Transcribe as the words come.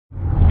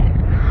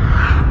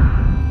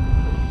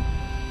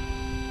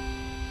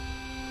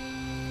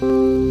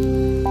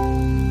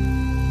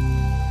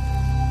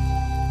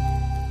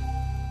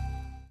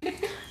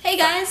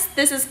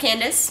this is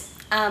Candis.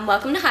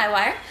 Welcome to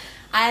Highwire.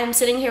 I'm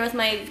sitting here with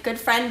my good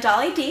friend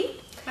DollyDee.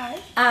 Hi.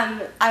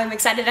 I'm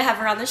excited to have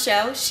her on the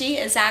show. She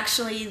is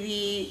actually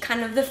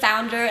the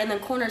founder and the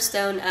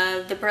cornerstone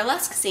of the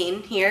burlesque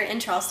scene here in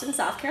Charleston,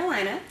 South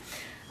Carolina.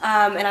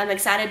 And I'm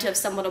excited to have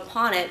stumbled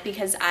upon it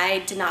because I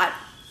did not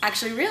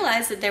actually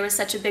realize that there was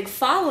such a big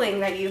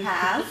following that you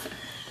have.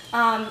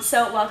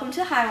 So welcome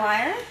to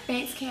Highwire.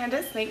 Thanks,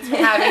 Candis. Thanks for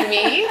having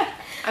me.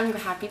 I'm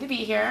happy to be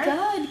here. Good.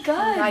 I'm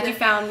glad you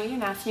found me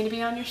and asked me to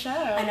be on your show.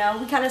 I know,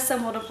 we kind of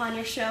stumbled upon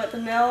your show at the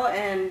mill,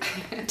 and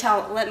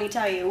let me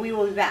tell you, we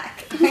will be back.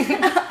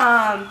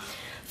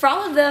 For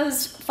all of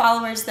those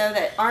followers, though,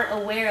 that aren't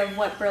aware of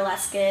what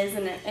burlesque is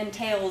and it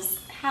entails,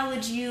 how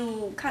would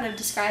you kind of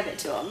describe it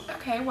to them?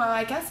 Okay, well,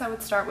 I guess I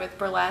would start with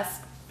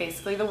burlesque.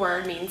 Basically, the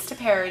word means to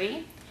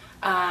parody.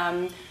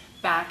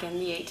 Back in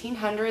the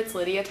 1800s,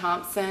 Lydia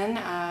Thompson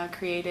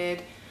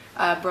created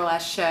a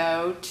burlesque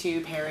show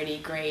to parody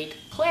great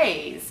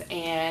plays,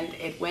 and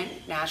it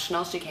went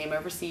national. She came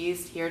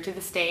overseas here to the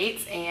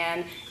States,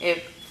 and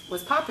it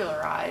was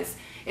popularized.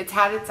 It's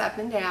had its up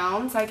and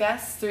downs, I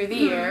guess, through the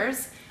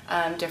years,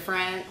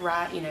 different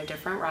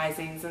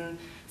risings, and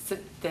so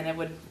then it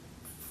would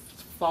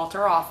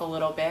falter off a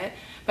little bit.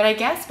 But I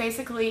guess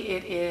basically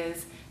it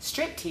is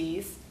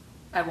striptease.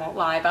 I won't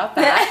lie about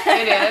that.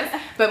 It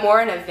is, but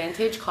more in a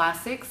vintage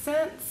classic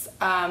sense.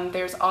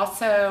 There's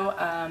also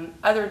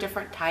other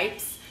different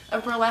types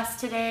of burlesque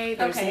today.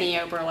 There's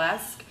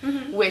neo-burlesque,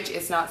 which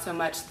is not so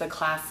much the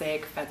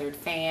classic feathered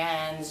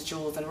fans,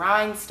 jewels and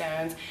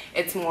rhinestones.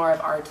 It's more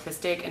of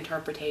artistic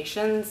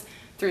interpretations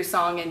through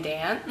song and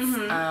dance,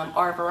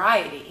 or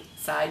variety,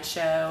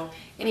 sideshow,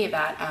 any of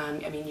that.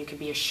 I mean, you could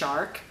be a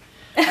shark.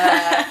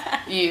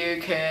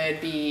 You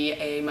could be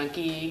a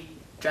monkey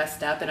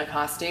dressed up in a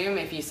costume,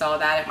 if you saw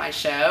that at my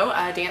show,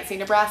 dancing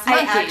to brass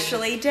monkeys. I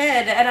actually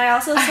did, and I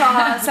also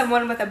saw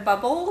someone with a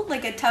bubble,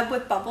 like a tub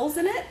with bubbles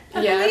in it,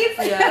 I believe.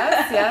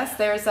 Yes.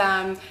 There's,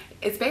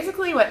 it's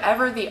basically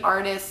whatever the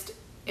artist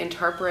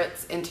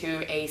interprets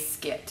into a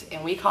skit,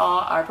 and we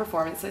call our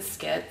performances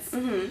skits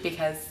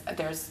because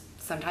there's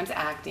sometimes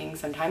acting,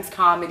 sometimes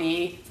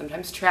comedy,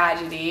 sometimes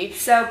tragedy.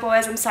 So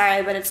boys, I'm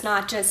sorry, but it's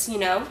not just, woo,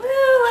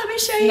 let me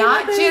show you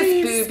not my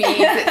just boobies.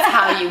 it's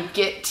how you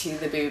get to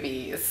the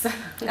boobies.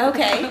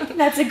 Okay,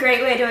 that's a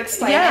great way to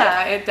explain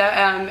it.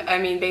 I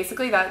mean,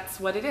 basically that's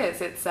what it is.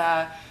 It's,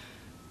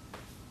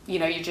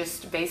 you're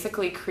just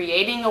basically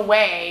creating a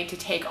way to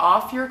take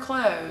off your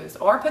clothes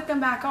or put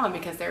them back on,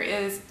 because there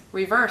is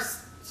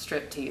reverse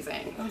strip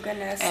teasing. Oh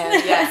goodness.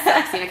 And yes,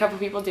 I've seen a couple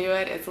people do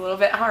it. It's a little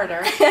bit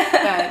harder,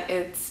 but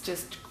it's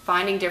just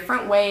finding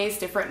different ways,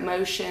 different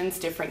motions,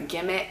 different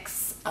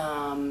gimmicks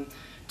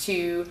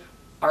to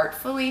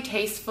artfully,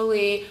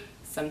 tastefully.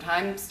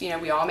 Sometimes,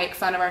 we all make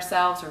fun of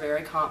ourselves. We're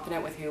very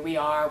confident with who we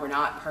are. We're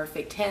not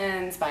perfect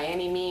 10s by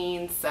any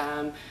means.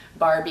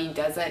 Barbie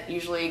doesn't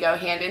usually go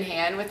hand in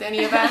hand with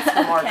any of us.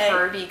 We're more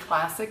curvy,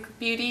 classic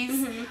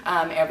beauties.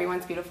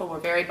 Everyone's beautiful. We're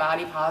very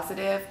body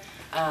positive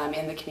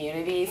in the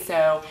community.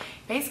 So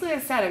basically,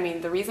 as I said, I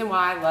mean, the reason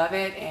why I love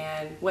it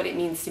and what it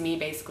means to me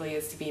basically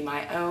is to be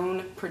my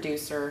own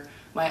producer,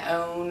 my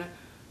own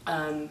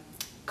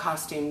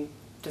costume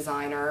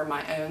designer,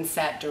 my own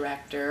set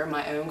director,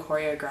 my own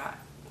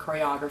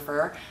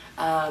choreographer.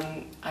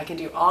 I can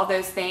do all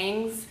those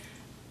things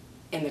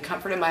in the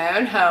comfort of my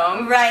own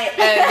home, right?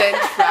 And then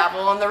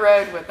travel on the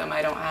road with them.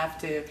 I don't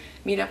have to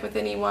meet up with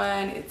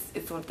anyone.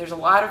 There's a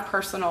lot of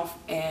personal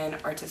and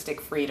artistic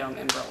freedom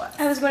in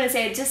burlesque. I was going to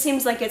say, it just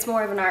seems like it's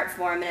more of an art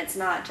form, and it's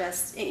not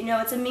just,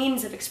 it's a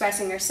means of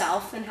expressing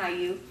yourself and how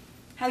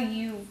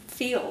you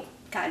feel,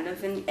 kind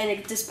of,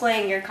 and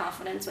displaying your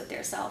confidence with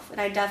yourself.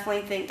 And I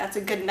definitely think that's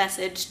a good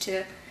message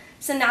to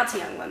send out to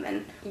young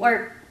women,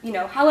 or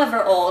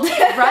however old.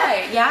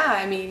 Right, yeah,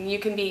 I mean, you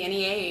can be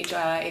any age.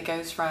 It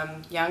goes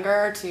from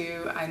younger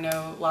to, I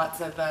know lots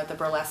of the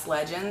burlesque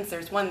legends.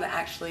 There's one that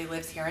actually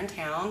lives here in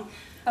town.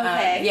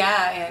 Okay.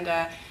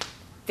 And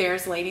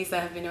there's ladies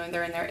that have been doing,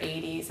 they're in their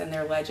 80s, and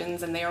they're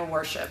legends, and they are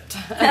worshipped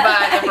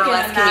by the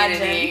burlesque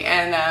community.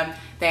 And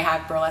they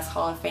have Burlesque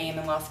Hall of Fame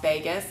in Las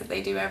Vegas that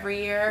they do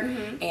every year,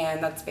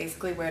 and that's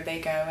basically where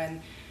they go.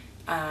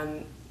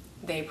 And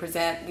they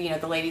present,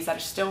 the ladies that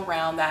are still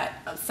around,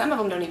 that some of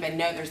them don't even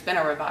know there's been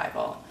a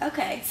revival.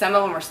 Okay. Some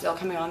of them are still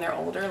coming on, they're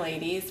older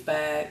ladies,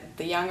 but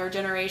the younger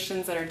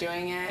generations that are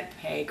doing it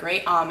pay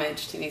great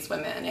homage to these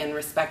women and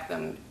respect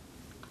them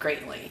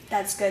greatly.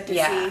 That's good to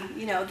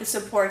see, the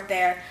support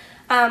there.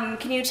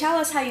 Can you tell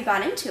us how you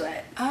got into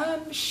it?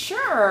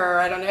 Sure.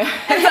 I don't know.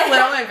 It's a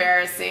little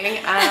embarrassing.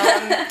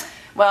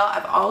 Well,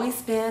 I've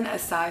always been a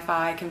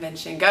sci-fi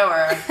convention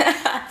goer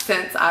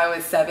since I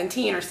was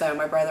 17 or so.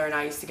 My brother and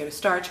I used to go to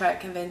Star Trek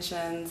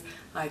conventions.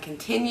 I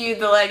continued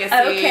the legacy,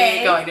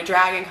 going to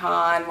Dragon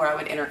Con, where I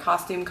would enter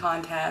costume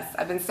contests.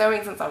 I've been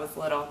sewing since I was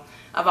little.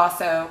 I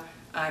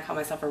call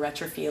myself a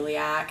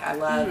retrophiliac. I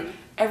love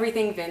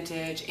everything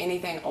vintage,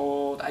 anything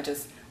old. I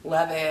just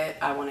love it.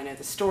 I want to know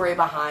the story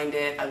behind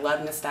it. I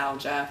love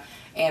nostalgia,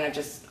 and I've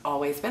just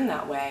always been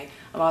that way.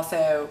 I'm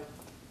also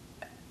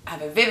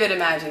have a vivid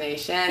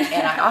imagination,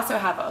 and I also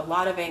have a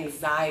lot of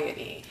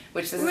anxiety,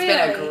 which this has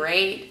been a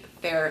great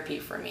therapy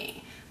for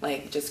me.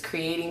 Like just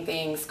creating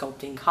things,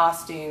 sculpting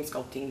costumes,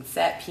 sculpting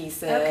set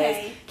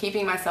pieces,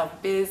 keeping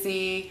myself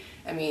busy.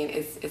 I mean,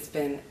 it's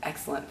been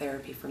excellent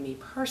therapy for me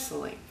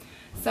personally.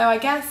 So I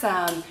guess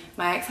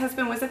my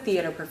ex-husband was a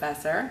theater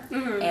professor,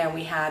 and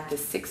we had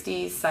this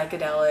 60s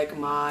psychedelic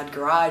mod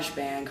garage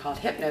band called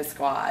Hypno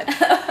Squad.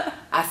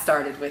 I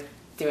started with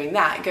doing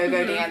that,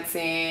 go-go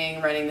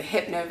dancing, running the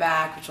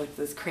Hypnovac, which was like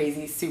this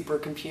crazy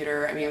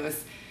supercomputer. I mean, it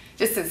was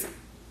just this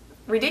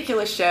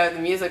ridiculous show. The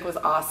music was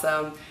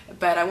awesome,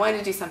 but I wanted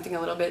to do something a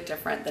little bit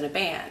different than a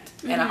band.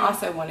 And I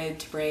also wanted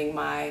to bring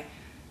my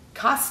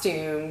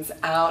costumes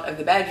out of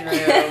the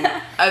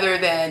bedroom other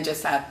than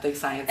just at the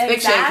science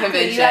fiction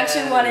convention. You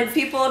actually wanted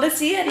people to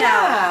see it now.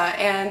 Yeah,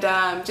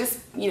 and just,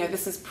 you know,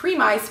 this is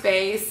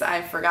pre-MySpace.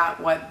 I forgot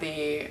what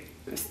the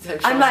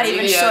I'm not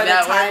even sure the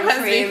time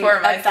frame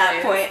at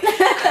that point.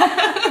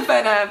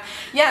 But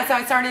yeah, so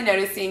I started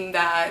noticing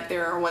that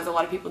there was a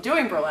lot of people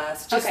doing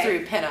burlesque just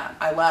through pinup.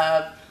 I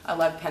love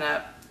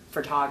pinup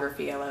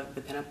photography. I love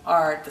the pinup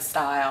art, the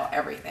style,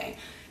 everything.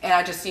 And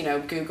I just, you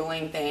know,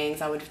 Googling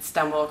things, I would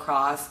stumble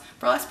across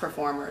burlesque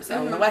performers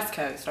on the West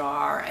Coast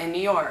or in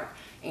New York.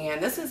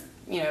 And this is,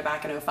 you know,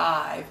 back in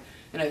 05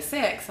 and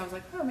 06. I was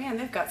like, oh man,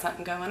 they've got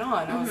something going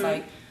on. I was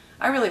like,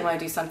 I really want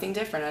to do something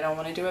different. I don't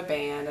want to do a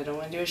band. I don't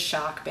want to do a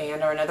shock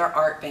band or another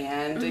art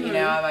band. You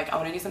know, I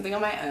want to do something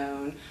on my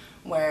own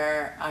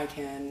where I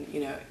can,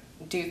 you know,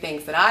 do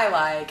things that I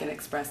like and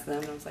express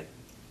them. And I was like,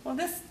 well,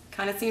 this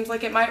kind of seems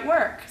like it might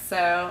work.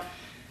 So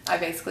I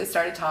basically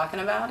started talking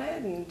about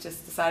it and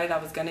just decided I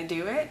was going to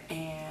do it.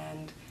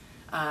 And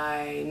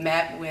I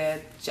met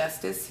with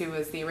Justice, who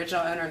was the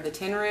original owner of the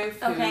Tin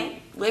Roof, who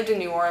lived in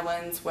New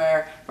Orleans,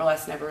 where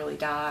burlesque never really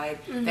died.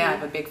 They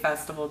have a big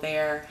festival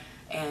there.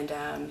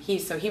 And he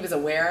was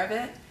aware of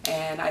it,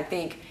 and I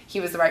think he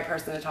was the right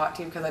person to talk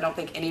to because I don't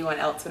think anyone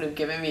else would have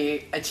given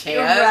me a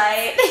chance.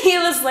 Right. He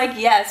was like,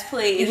 yes,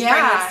 please.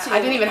 Yeah,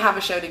 I didn't even have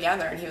a show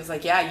together, and he was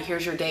like, yeah,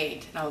 here's your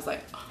date. And I was like,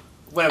 oh,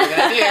 what am I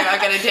going to do? I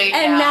got a date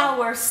and now. now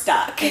we're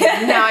stuck.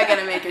 Now I got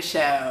to make a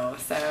show.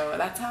 So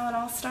that's how it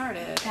all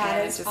started.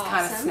 That is awesome.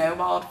 Kind of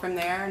snowballed from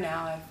there.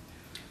 Now I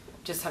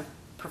just have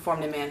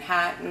performed in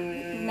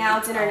Manhattan. Now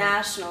it's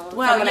international.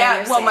 Well,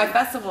 yeah. Well, my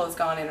festival has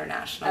gone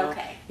international.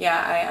 Okay.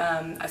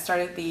 Yeah, I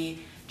started the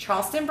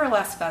Charleston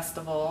Burlesque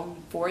Festival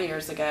 4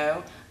 years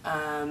ago.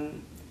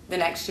 The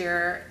next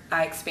year,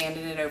 I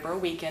expanded it over a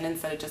weekend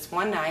instead of just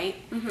one night,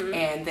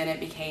 and then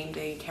it became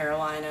the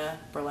Carolina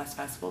Burlesque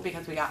Festival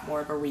because we got more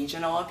of a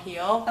regional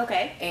appeal.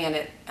 Okay.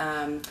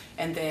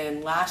 And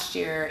then last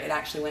year, it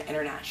actually went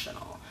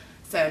international.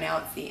 So now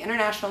it's the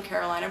International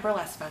Carolina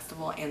Burlesque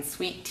Festival and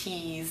Sweet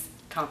Teas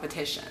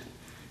competition.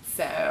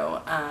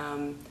 So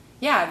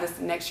yeah, this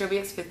next year will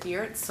be its 5th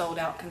year. It's sold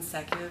out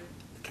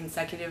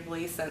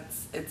consecutively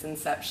since its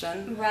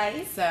inception.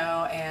 Right. So,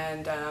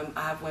 and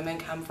I have women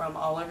come from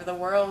all over the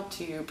world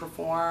to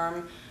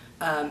perform,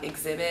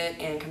 exhibit,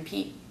 and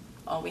compete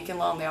all weekend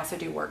long. They also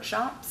do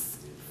workshops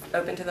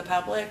open to the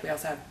public. We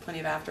also have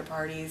plenty of after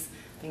parties,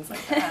 things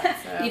like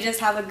that. So. You just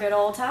have a good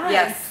old time.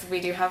 Yes, we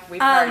do we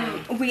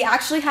party. We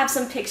actually have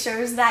some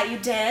pictures that you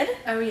did.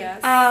 Oh,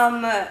 yes.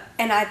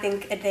 And I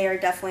think they are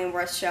definitely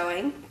worth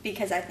showing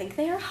because I think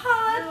they are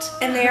hot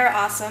and they are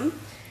awesome.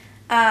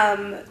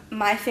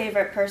 My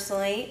favorite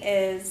personally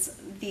is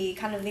the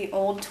kind of the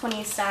old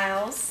 20s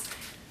styles.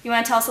 You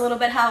want to tell us a little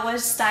bit how it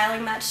was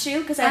styling that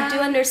shoe? Because I do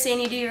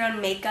understand you do your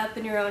own makeup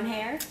and your own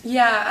hair.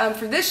 Yeah,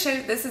 for this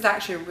show, this is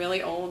actually a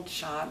really old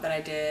shot that I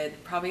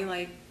did probably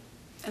like,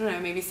 I don't know,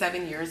 maybe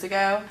 7 years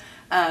ago.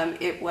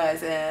 It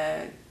was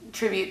a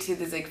tribute to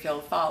the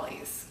Ziegfeld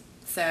Follies.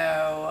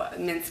 So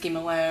Minsky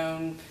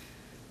Malone,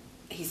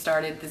 he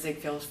started the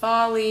Ziegfeld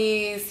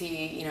Follies.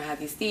 He, had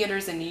these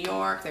theaters in New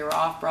York. They were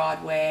off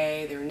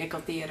Broadway. They were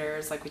nickel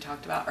theaters, like we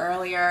talked about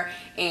earlier.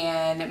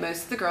 And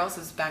most of the girls,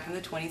 this was back in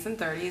the 20s and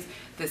 30s,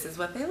 this is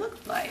what they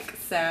looked like.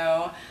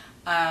 So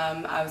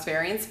I was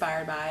very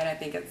inspired by it. I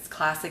think it's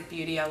classic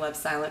beauty. I love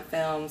silent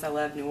films. I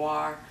love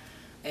noir.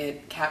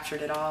 It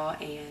captured it all,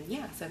 and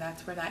yeah, so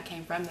that's where that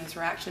came from. Those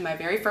were actually my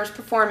very first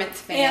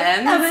performance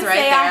fans. Yeah, I would right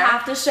say there. I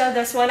have to show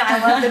this one. I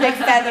love the big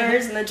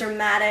feathers and the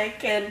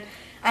dramatic, and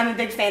I'm a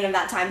big fan of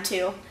that time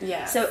too.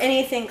 Yeah. So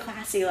anything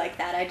classy like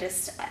that,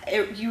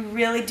 you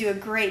really do a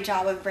great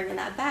job of bringing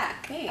that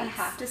back. Thanks. I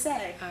have to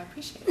say. I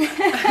appreciate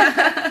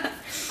that.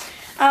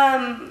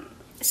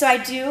 So I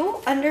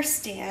do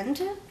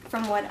understand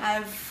from what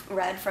I've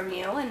read from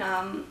you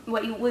and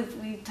what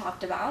we've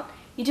talked about.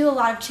 You do a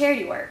lot of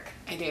charity work.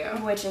 I do.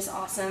 Which is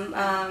awesome.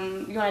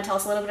 You want to tell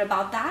us a little bit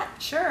about that?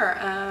 Sure.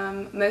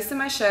 Most of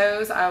my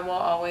shows I will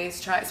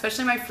always try,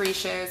 especially my free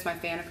shows, my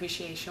fan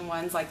appreciation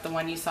ones, like the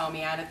one you saw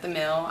me at the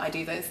Mill. I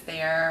do those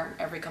there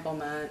every couple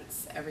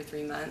months, every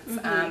 3 months.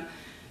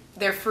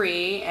 They're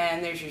free,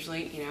 and there's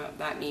usually,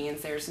 that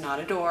means there's not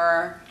a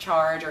door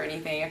charge or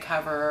anything, a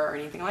cover or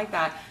anything like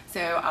that. So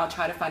I'll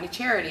try to find a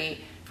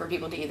charity for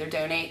people to either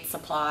donate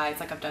supplies,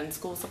 like I've done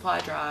school supply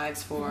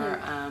drives for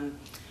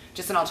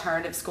just an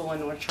alternative school in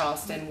North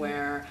Charleston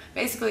where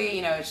basically,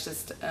 you know, it's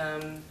just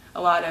a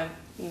lot of,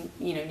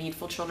 you know,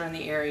 needful children in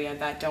the area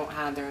that don't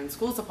have their own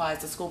school supplies.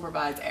 The school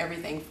provides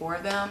everything for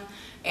them,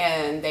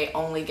 and they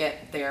only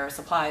get their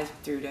supplies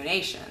through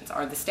donations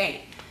or the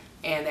state,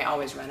 and they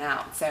always run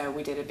out. So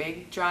we did a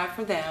big drive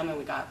for them, and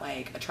we got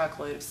like a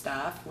truckload of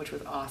stuff, which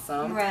was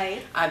awesome.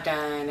 Right. I've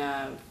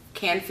done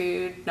canned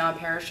food,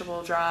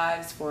 non-perishable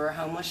drives for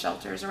homeless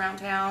shelters around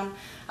town.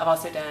 I've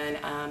also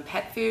done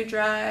pet food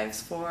drives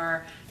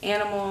for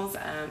animals.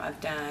 I've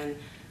done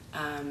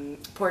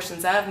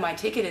portions of my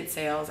ticketed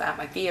sales at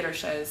my theater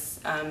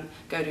shows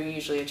go to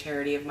usually a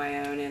charity of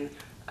my own, and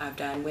I've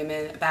done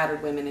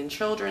battered women and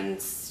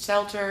children's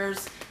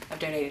shelters. I've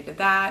donated to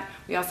that.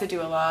 We also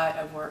do a lot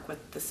of work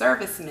with the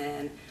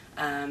servicemen,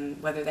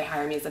 whether they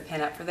hire me as a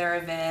pinup for their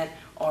event,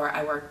 or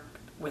I work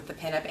with the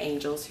Pinup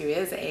Angels, who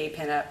is a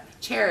pinup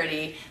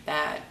charity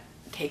that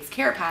takes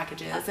care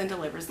packages and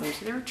delivers them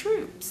to their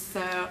troops.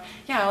 So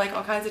yeah, I like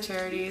all kinds of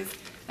charities.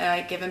 I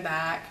like giving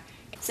back.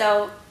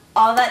 So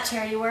all that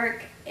charity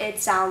work, it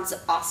sounds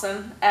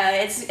awesome.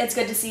 It's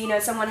good to see, you know,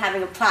 someone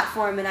having a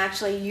platform and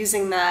actually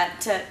using that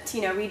to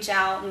you know, reach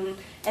out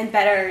and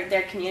better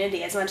their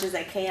community as much as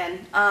they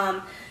can.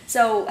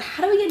 So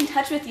how do we get in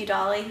touch with you,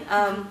 Dolly?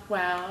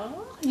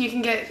 Well, you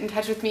can get in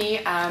touch with me,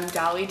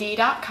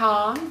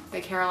 DollyDee.com, the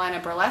Carolina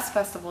Burlesque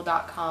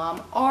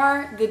Festival.com,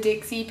 or the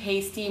Dixie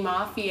Pasty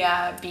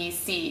Mafia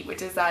BC,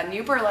 which is a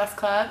new burlesque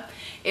club.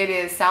 It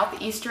is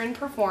Southeastern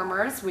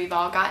performers. We've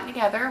all gotten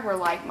together. We're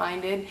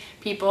like-minded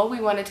people. We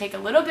want to take a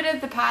little bit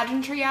of the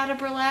pageantry out of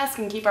burlesque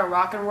and keep our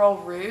rock and roll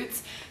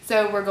roots.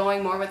 So we're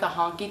going more with a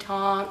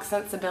honky-tonk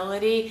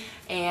sensibility,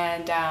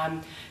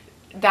 and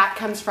that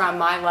comes from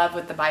my love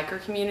with the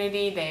biker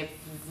community. They've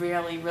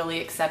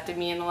really accepted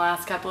me in the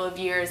last couple of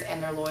years,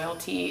 and their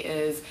loyalty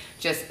is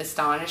just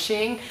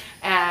astonishing.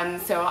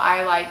 So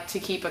I like to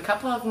keep a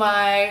couple of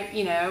my,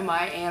 you know,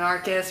 my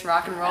anarchist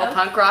rock and roll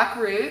punk rock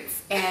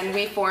roots, and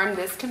we formed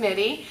this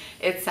committee.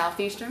 It's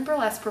Southeastern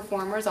burlesque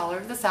performers all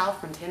over the South,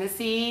 from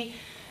Tennessee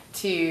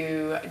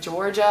to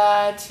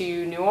Georgia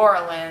to New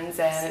Orleans,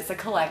 and it's a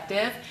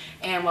collective.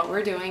 And what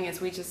we're doing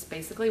is we just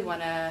basically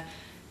want to,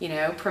 you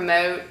know,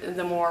 promote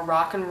the more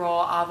rock and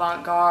roll,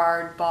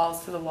 avant-garde,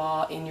 balls to the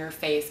wall, in your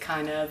face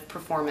kind of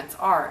performance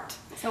art.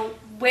 So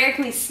where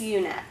can we see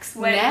you next?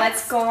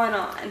 What's going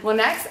on? Well,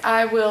 next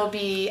I will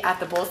be at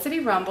the Bull City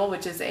Rumble,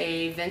 which is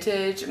a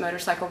vintage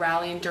motorcycle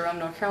rally in Durham,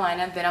 North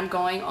Carolina. Then I'm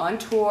going on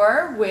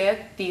tour with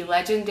the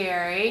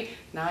legendary,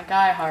 not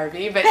Guy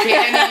Harvey, but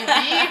Danny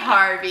B.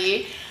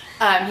 Harvey.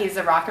 He's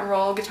a rock and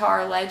roll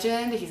guitar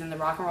legend. He's in the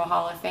Rock and Roll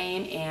Hall of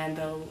Fame, and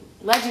the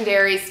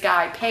legendary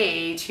Sky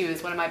Page, who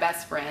is one of my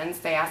best friends.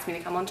 They asked me to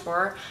come on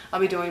tour. I'll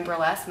be doing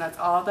burlesque, and that's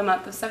all the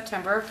month of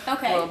September.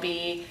 Okay. We'll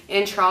be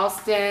in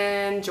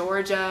Charleston,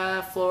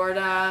 Georgia,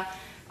 Florida,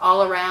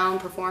 all around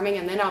performing,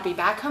 and then I'll be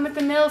back home at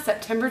the Mill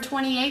September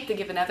 28th to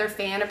give another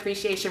fan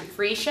appreciation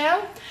free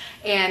show,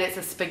 and it's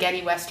a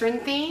spaghetti western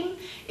theme.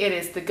 It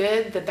is the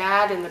good, the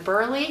bad, and the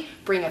burly.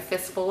 Bring a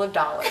fistful of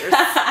dollars.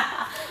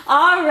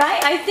 All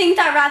right, I think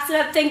that wraps it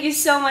up. Thank you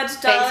so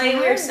much, Dolly.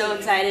 We're so me.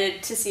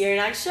 excited to see your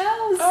next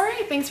shows. All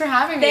right, thanks for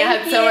having me. Thank I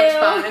had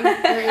so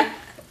much fun.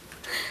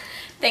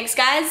 Thanks,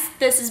 guys.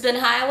 This has been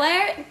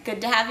Highwire.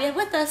 Good to have you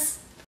with us.